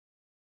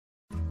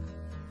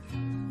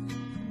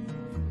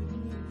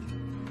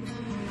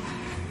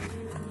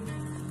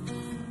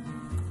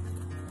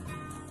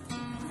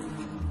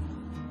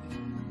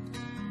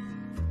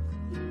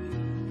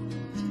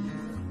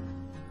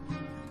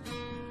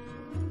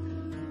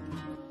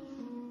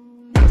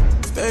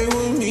Stay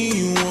with me,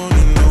 you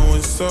wanna know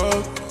what's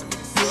up.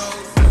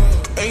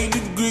 8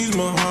 degrees,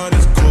 my heart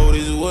is cold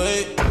as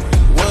wet.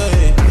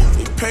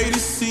 They pay to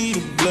see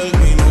the blood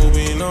ain't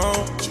open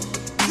up.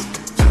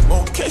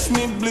 Won't catch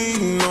me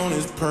bleeding on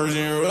this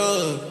Persian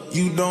rug.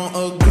 You don't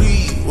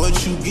agree,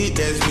 what you get,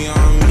 that's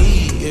beyond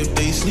me. If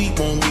they sleep,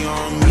 won't be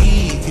on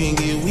me. Can't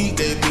get weak,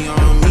 that be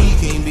on me.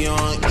 Can't be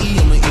on E,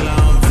 I'ma ill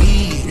on V.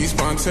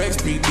 Respond text,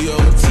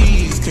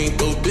 PDOTs. Can't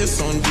throw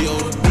this on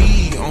G.O.D.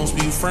 I don't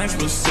speak French,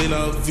 but say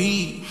la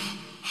vie.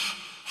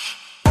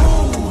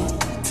 Ooh,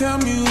 tell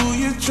me who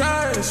you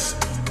trust.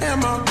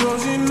 Am I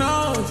close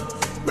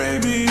enough?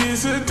 Baby,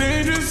 it's a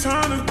dangerous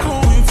time to go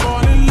and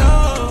fall in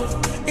love.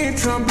 Ain't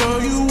tryna blow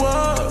you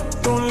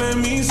up. Don't let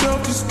me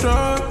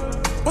self-destruct.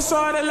 What's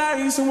all the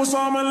lights and what's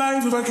all my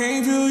life if I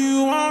can't feel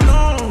you? I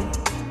know.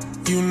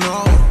 You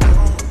know,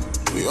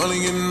 we only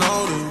getting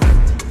older.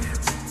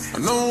 I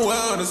know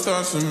well the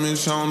stars to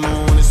miss, I don't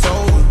know when it's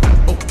over.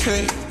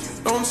 Okay,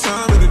 don't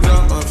time me to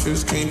drop my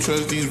fist, can't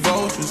trust these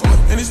vultures.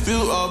 And it's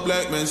still all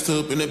black men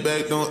stood up in the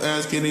back, don't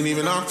ask, it ain't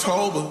even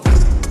October.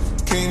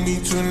 Can't be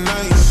too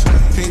nice,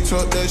 can't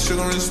talk that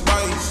sugar and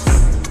spice.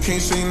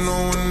 Can't say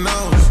no one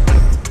else,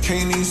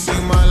 can't even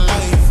see my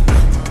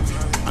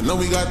life. I know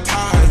we got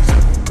ties,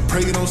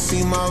 pray you don't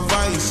see my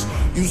vice.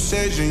 You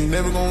said you ain't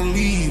never gonna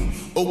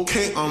leave,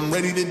 okay, I'm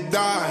ready to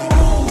die.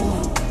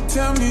 Ooh,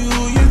 tell me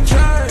who you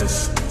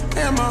trust,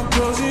 am I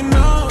close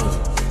enough?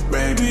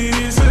 Baby,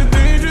 it's a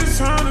dangerous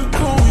time to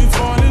go and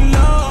fall in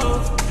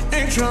love.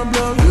 Ain't tryna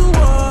blow you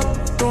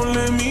up, don't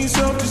let me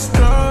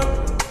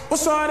self-destruct.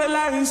 What's all the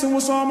lights and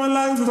what's all my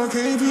life if I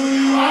can't feel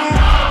you?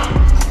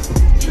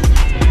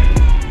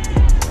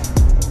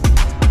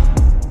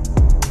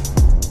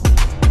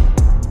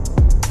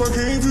 If I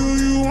can't feel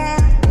you,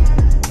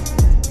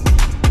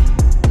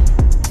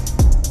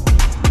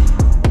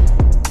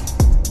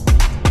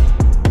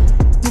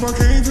 if I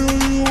can't feel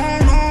you, no,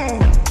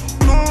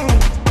 no,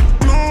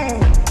 no,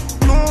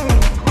 no,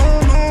 oh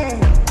no,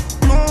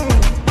 no, no,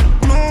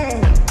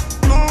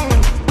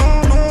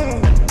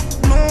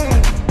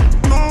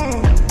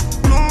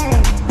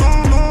 no,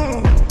 no.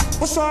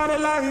 What's all the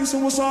lights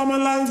and what's all my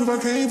life if I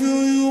can't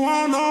feel you,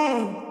 oh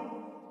no.